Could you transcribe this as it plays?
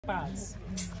Parts.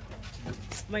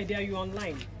 My dear, you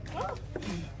online? Oh.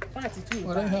 Party too.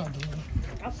 What I have?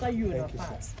 After you, the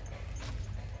parts.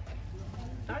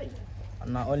 Hi.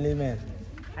 I'm not only man.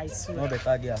 I swear. No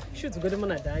better girl. Shoot, go to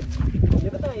my dad.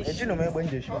 You know me when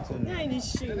you shoot. Yeah, I need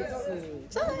shoot.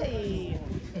 Chai.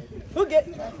 Who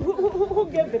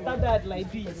get better dad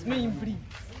like this? Me in breed.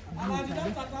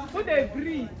 Who they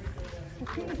breed?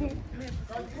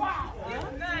 Wow.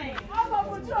 Nice. I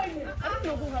don't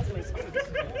know who has my skin.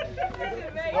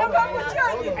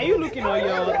 Are you looking on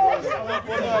your?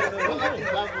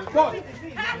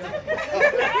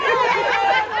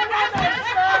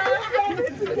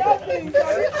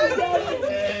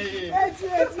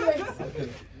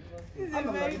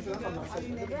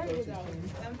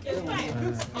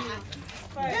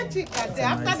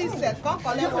 After this set, come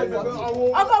collect my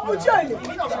bottle.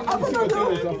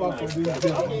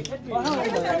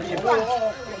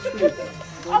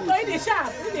 In the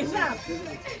shop.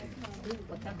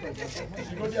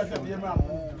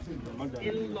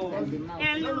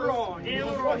 In-law.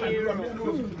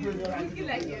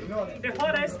 The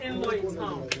hottest in-law in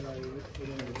town.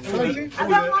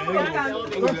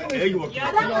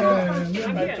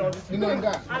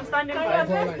 I'm standing by.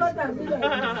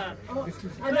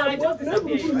 And I just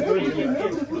disappeared.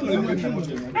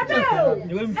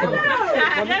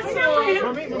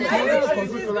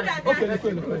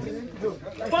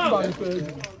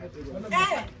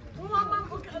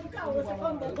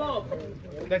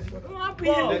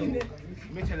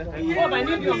 Bob, I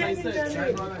need you on my search.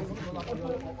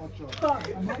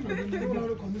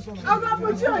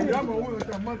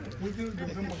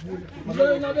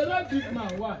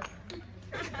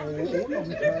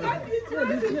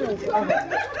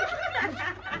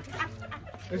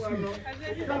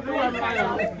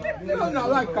 You don't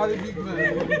like carry big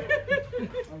man.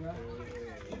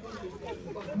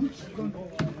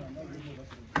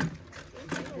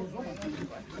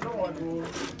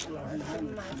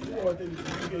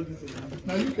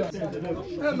 Now you can. Do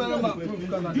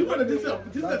you know that this is a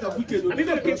wicked? Have you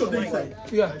got a picture of the inside?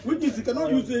 Yeah. Which is you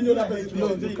cannot use any other person.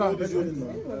 No, you can't.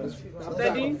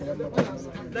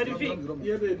 Daddy Vic.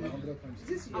 Yeah, baby.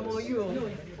 I'm on you.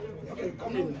 Okay,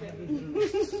 come in.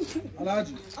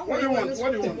 Alaji. What do you want?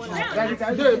 What do you want?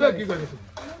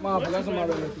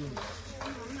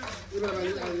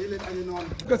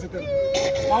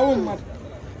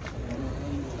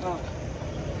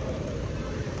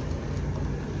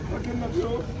 Okay, not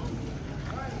sure.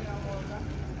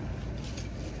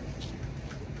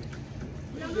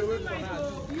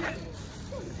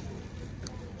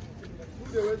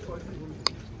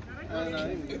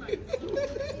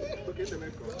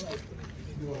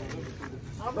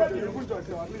 I'm ready. You even join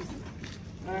here at least.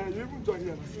 You even join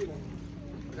here. See that.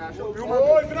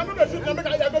 Oh, if you're not going to shoot, I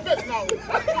go first now.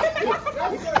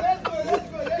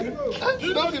 Do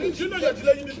you know you're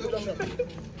delaying this program?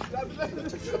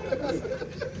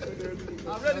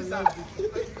 I'm ready, sir.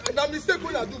 That mistake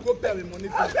when I do go pay me money.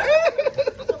 Likes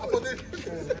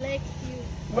you.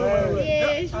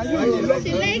 Yeah,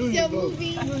 she likes your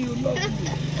movie.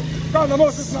 Come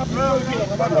on, snap.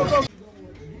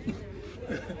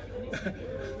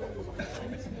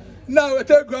 Now,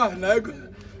 take go.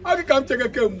 How can come take a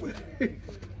camera?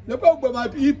 Look at my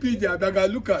EP there. I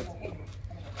look at.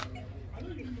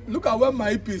 Look at when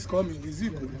my EP is coming. Is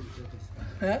it good?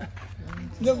 Huh?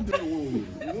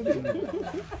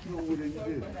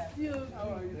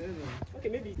 Okay,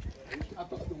 maybe. I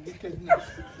thought the wickedness.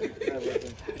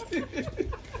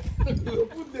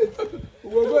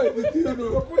 We're going to see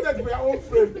you. Put that for your own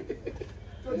frame.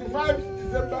 25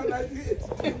 December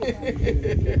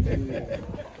 1980.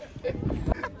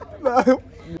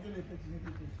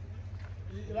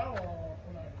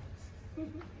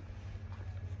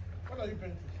 What are you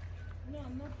painting? No,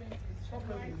 I'm not painting. Stop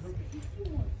painting.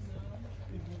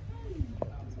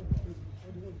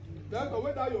 Then go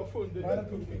wait down your phone. They don't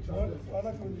take pictures.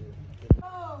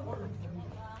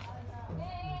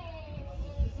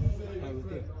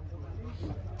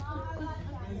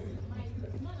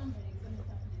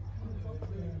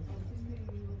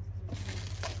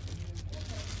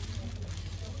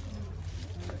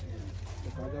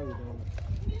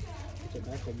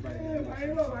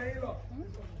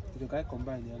 The guy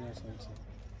combine the other something.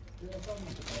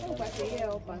 Oh, but yeah,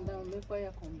 up and down before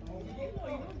you combine.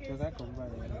 The guy combine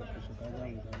the other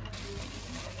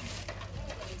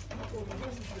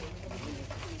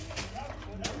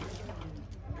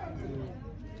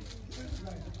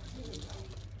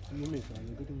you make it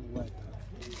white.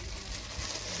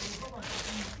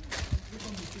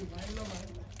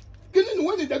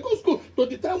 When they go school to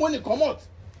the time when they come out.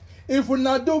 If we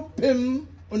not do pim,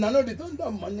 we not know they don't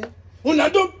have money. We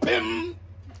not do pim.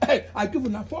 Hey, I give you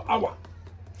 4 hours.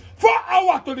 4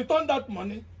 hours to return that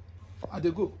money. I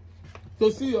dey go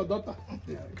to see your daughter.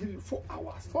 Yeah, give you 4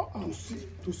 hours. 4 hours.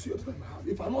 To see your daughter.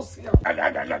 If I not see her, I'm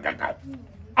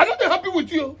not happy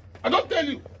with you. I don't tell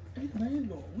you.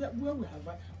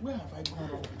 where have I gone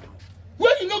wrong?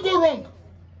 Where you no go wrong?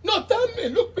 No, tell me.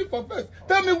 Look me for first.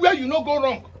 Tell me where you no go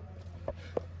wrong.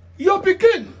 Your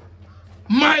pikin,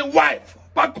 my wife,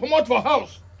 pack come out for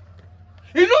house.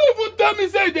 You don't even tell me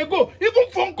say they go. Even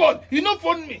phone call, you no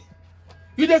phone me.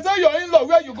 You just say your in-law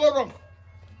where you go wrong.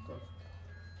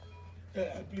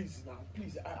 Please now,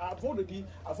 please. I've already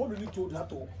told her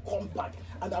to come back,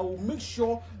 and I will make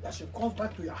sure that she comes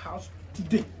back to your house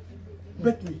today.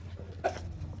 Bet me.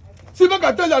 See, make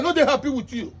I tell you, I'm not happy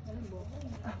with you.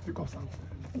 Because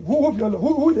who in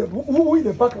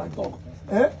the back like dog?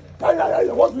 Eh?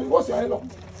 What's your in-law?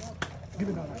 Give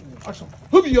me that right. Action.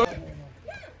 Who be your?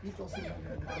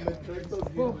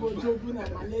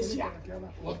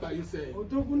 What are you saying?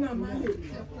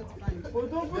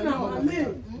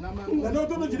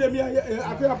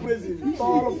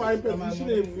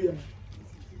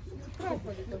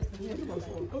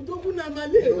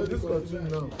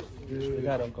 The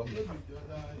guy don't come.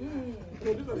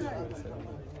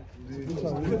 You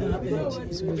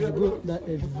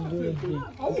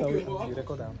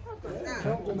record them.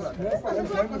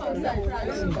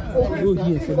 Go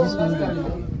here for this one.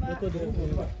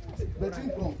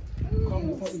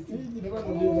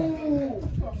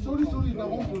 Sorry, now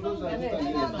one production.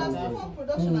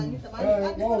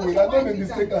 We are not a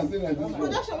mistake and say like this.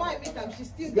 Production why I meet them, she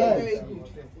still get very good.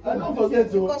 I don't forget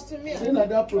to say that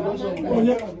that production.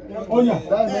 Oh yeah.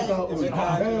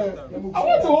 I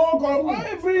want to hold on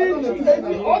every all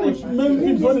the main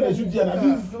things when they shoot here.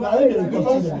 Now your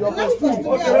costume. Let's go.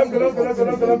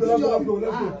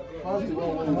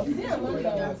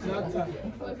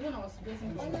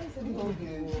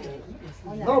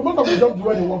 No, most of the jobs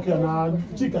where they work here now,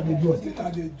 chicken they do. It's good.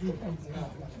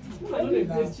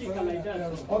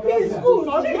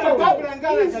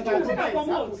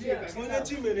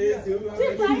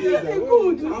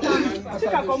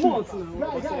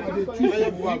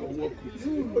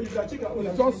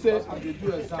 Just say I dey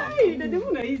do exam. Hey, the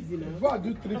devil is easy now. Before I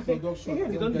do 3 productions, Here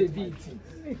they don't dey beat.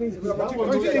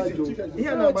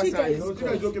 Here now, Basa.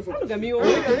 Look at me.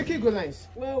 Make it go nice.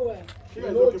 Well.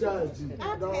 No charge.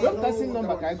 Don't pass in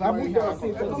number, guys. I'm here.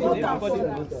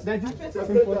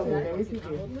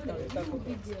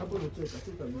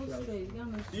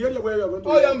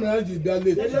 oh yeah, I'm ready. They are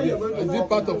late. Is it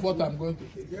part of what I'm going to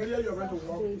do? The area you're going to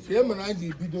walk. See, I'm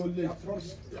ready. Video late.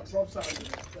 Props are.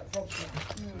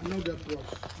 I no get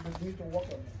props. You need to work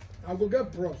on it. I go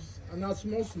get props, and na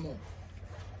small.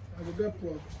 I go get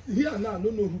props. Here now, I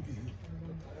don't know who be he.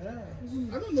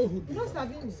 I don't know who be.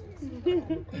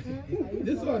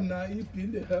 This one now, EP,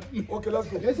 they help me. Okay, let's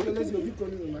go. Let's go. Keep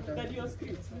calling me. That your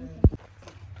script.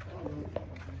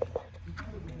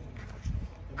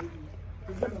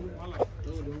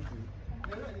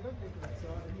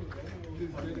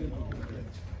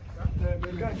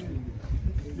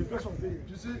 The place was there.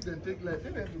 You see, they take like.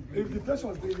 If the place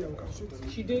was there, we can shoot.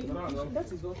 She did.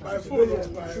 That is what By phone,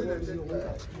 by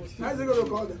How's it going to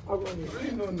call them?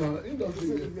 No, he doesn't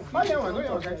do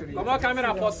it. Come on,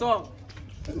 camera for song.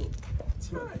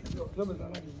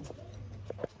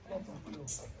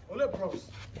 Only props.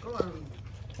 Come on.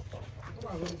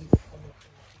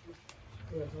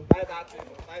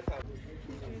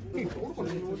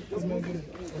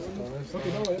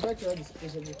 Okay, now we're back to the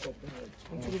disposable cup.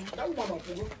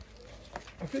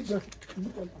 I think that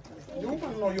you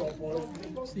woman know your boy.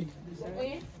 See,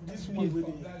 this one with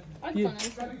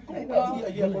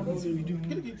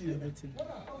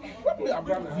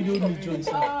Video me join.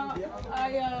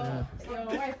 Your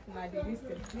wife,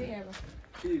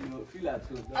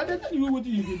 I don't tell you what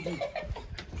you can do.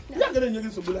 You are getting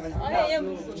some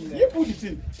you put it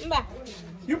in.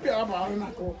 You pay about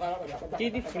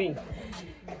Give it free.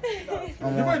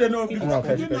 they know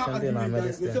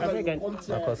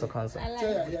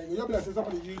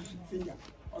somebody use finger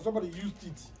or somebody use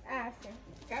teeth.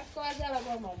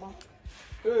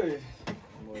 Hey.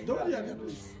 Don't be at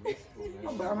this.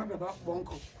 I'm about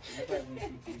bunko.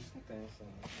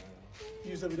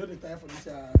 You said we don't tie for this.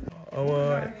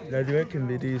 Nigerian can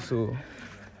be this, so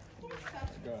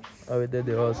I did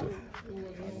it also.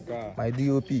 My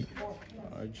DOP.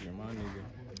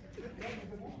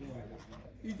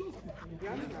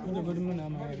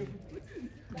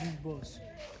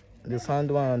 The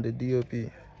sound one on the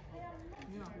DOP.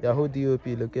 Yahoo DOP,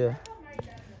 look here.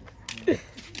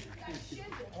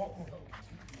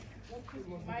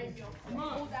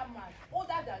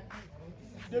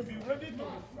 they'll be ready to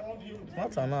refund you.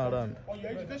 What's an around? On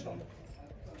your education.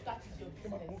 That is your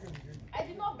business. I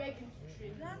did not beg you to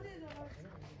trade.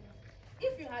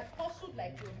 If you had hustled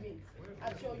like your mate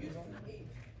at your youth age,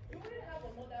 you wouldn't have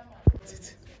another man.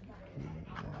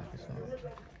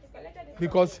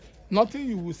 Because nothing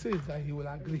you will say is that he will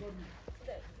agree.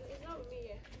 It's not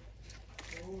me.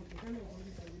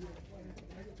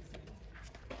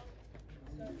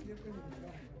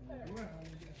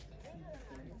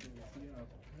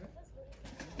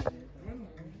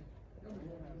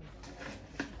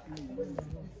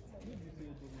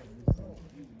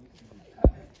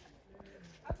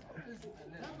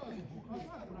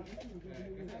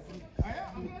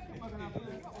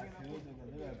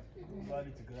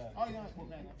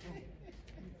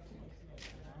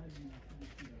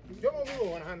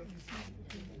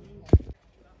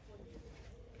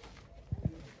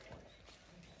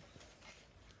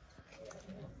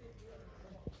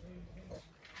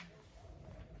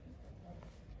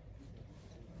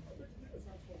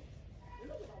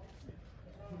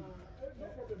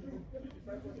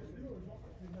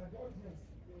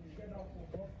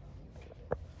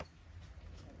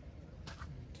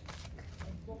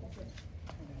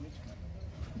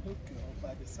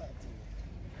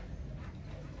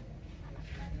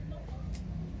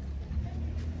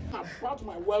 About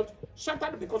my wealth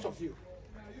shattered because of you.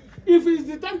 If it's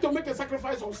the time to make a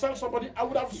sacrifice or sell somebody, I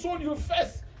would have sold you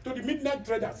first to the midnight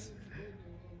traders.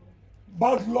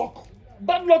 Bad luck.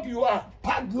 Bad luck you are.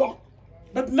 Bad luck.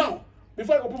 But now,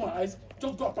 before I open my eyes,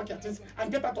 just go and pack your things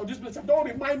and get out of this place. And don't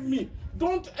remind me.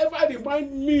 Don't ever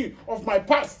remind me of my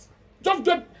past. Just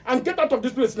get out of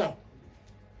this place now.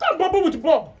 Can't bubble with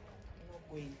Bob.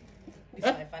 This is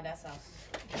my father's house.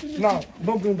 Now,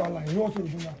 don't bring that line. You want to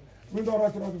do that. Bring that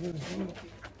right to the face.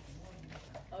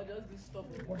 I'll just do stop.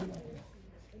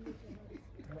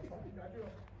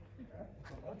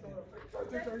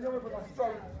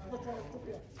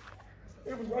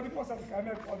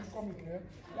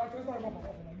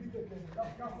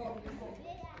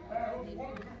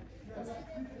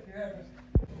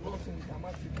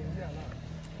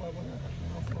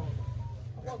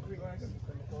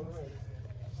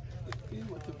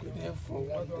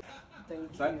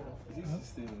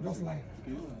 Just like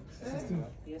 16.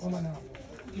 Yes. Come on now.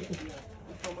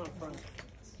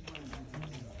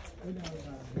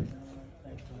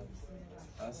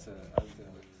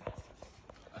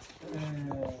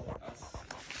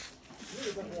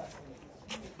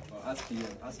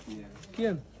 Ask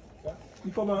PM.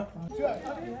 You come on.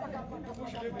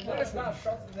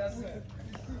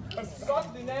 Stop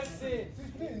the next scene.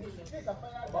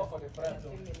 Come for the friend.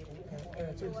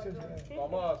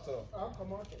 Come out.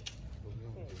 Come out.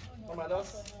 Come on,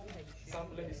 just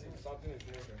sample this. Something is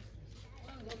doing.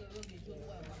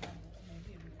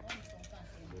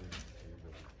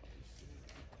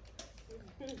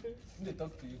 They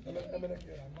talk to you.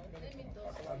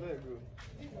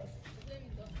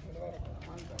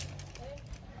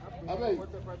 I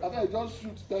beg, just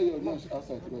shoot, tell your nurse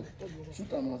outside first. Shoot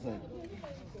them outside.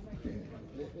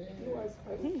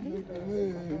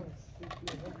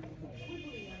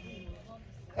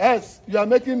 Yes, you are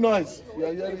making noise. We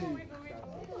are hearing you.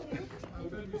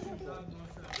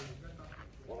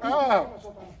 Ah!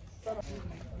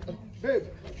 Babe,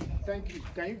 thank you.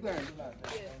 Can you go and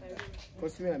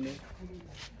what's me and me?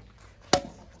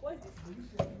 What's this?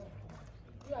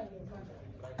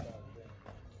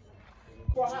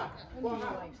 For her.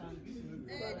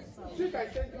 Shoot, I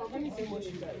said, Let me see what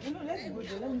she does. No, let's go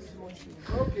there. Let me see what she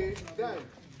does. Okay, then.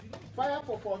 Fire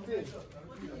for 14.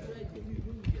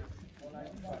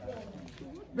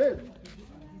 Babe.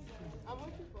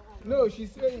 No,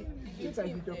 she's saying, she's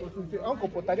saying, Uncle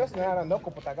Pota, just now, and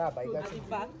Uncle Potaga by that.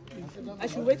 Back. I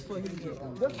should wait for him here.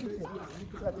 Just shoot him.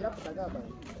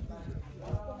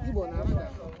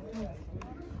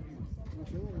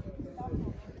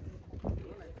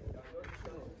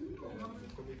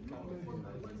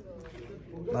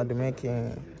 Not the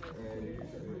making.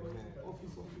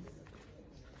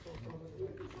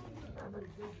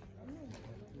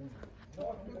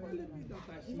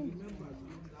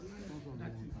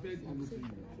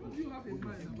 What do you have in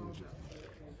mind about that?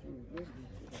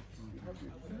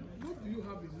 What do you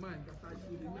have in mind that I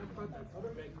should remember that you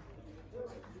begged?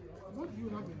 What do you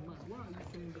have in mind? Why are you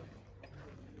saying that?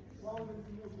 No,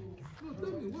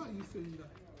 tell me, why are you saying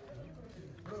that?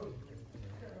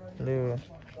 Leave.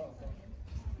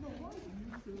 No, why do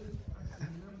you say I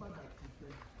should remember that you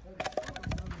begged?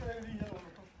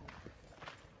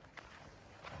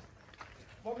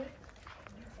 Mommy?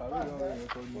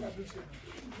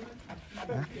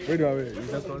 Wait a minute,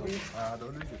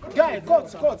 Guy, cut.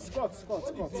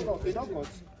 You don't cut.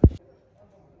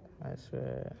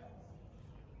 swear.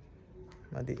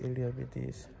 Not the area with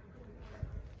this.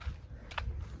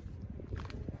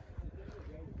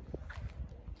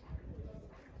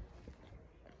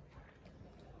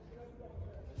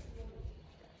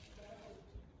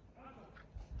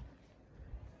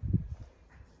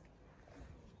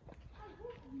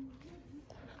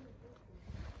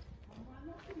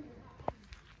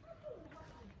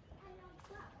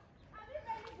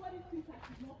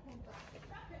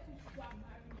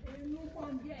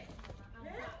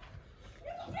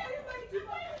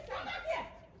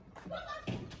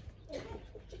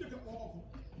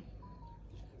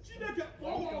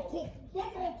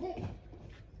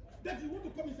 That you want to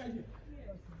come inside here?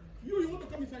 You want to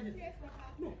come inside here? Yes,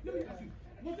 Papa. No, let me ask you.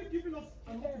 Was it giving us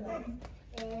an option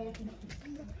or to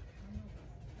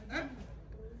eh?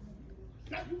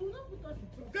 That you will not put us in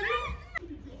trouble. Can you?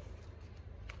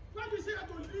 Why do you say I have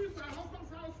to leave my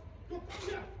husband's house to come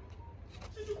here?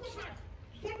 She should go back.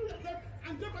 Bundle yourself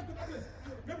and get back to that place.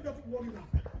 Let me just worry now.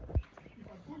 If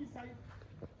I go inside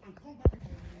and come back,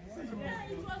 yeah,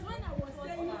 it was when I was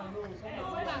saying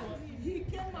he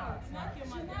came out. Not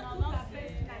came out. Now took her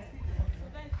face like. So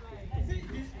that's why. See, you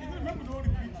remember the only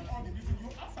repeat all the vision. You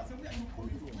ask us, where are you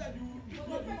coming from? Where are you?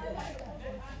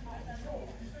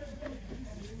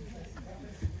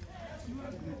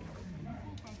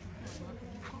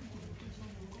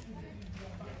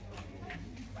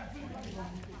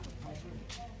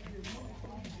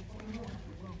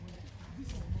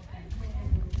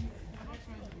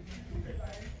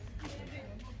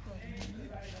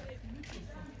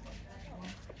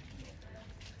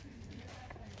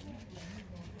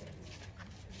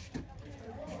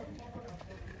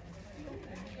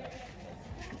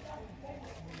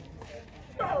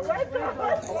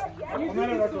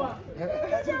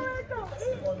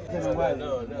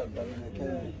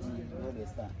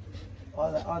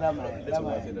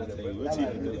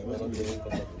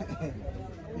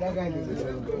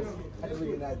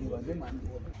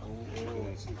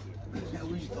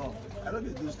 I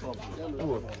don't do stuff.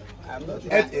 I'm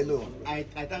not alone. I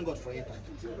thank God for it.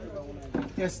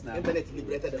 Yes, now. Internet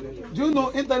liberated everything. Do you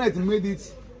know internet made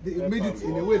it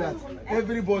in a way that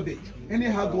everybody, any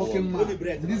hardworking man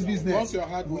in this business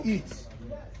will eat.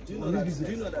 Do you know that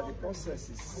the process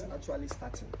is actually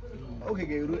starting? Okay,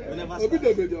 do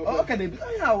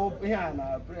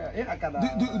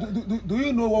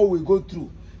you know what we go through?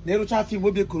 Told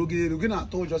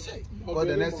just say, but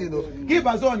the next thing you know, give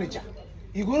us on it.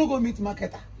 You gonna go meet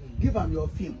marketer, give him your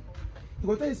film. You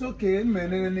go tell it's okay,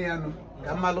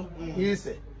 Kamalo, he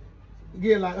say,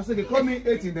 call me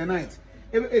 8 in the night.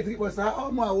 It was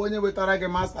when you with a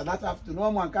master that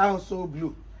afternoon, one car so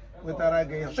blue with a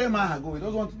reggae. Show my go, he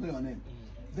doesn't want to know your name.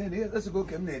 Then let's go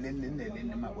come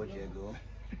in my watch go.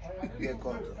 Get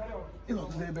caught. You know,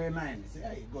 today by 9. Say,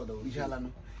 I got the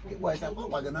Vishalano. It was a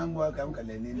Waganamba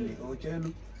Kamkalin or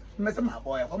Chenu. My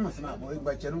boy, almost my boy,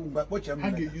 but Chenu, but what you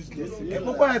use this.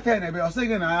 I 10, I was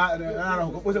saying, I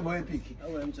don't know, boy picky. Do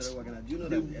you know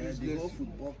that the whole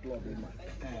football club in my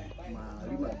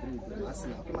Madrid,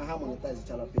 I monetize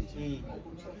each other page.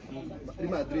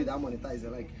 Madrid, I monetize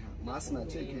like Masna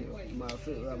check my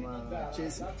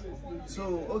chasing. So,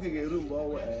 okay, room,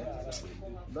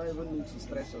 don't even need to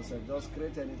stress yourself, just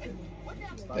create anything.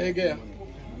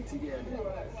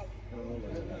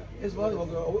 It's what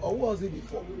was it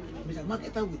before? Mr.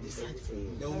 Marketer will decide for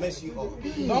you. They will mess you up.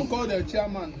 Don't call the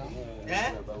chairman now.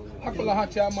 Eh? I call her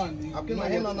chairman. I my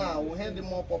hand now. We have the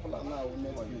more popular now.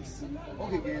 Next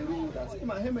okay, can rule that.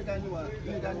 My hand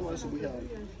wants to be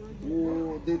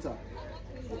data.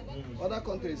 Other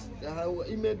countries they have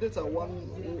email data one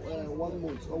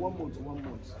month or 1 month to 1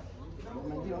 month.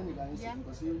 Nigeria only can use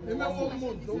because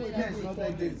it's not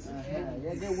 10 days.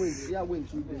 Yeah, they wait. Yeah,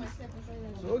 wait 2 days.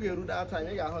 So okay, rule that time.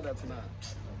 You got that now.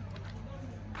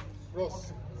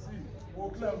 Ross,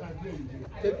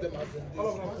 take them as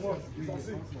all of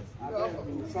them.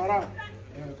 Sarah.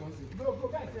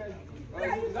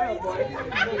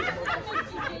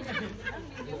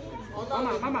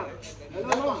 Mama.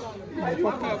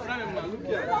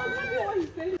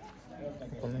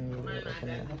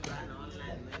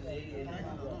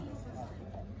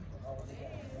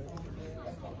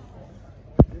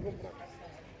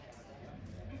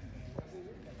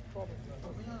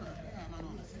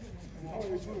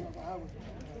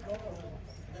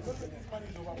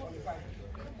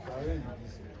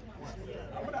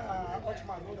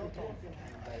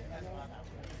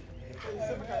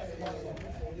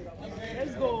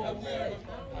 Let's go.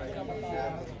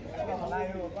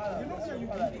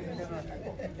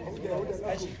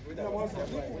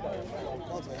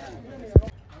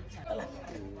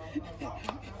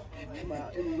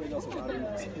 everywhere just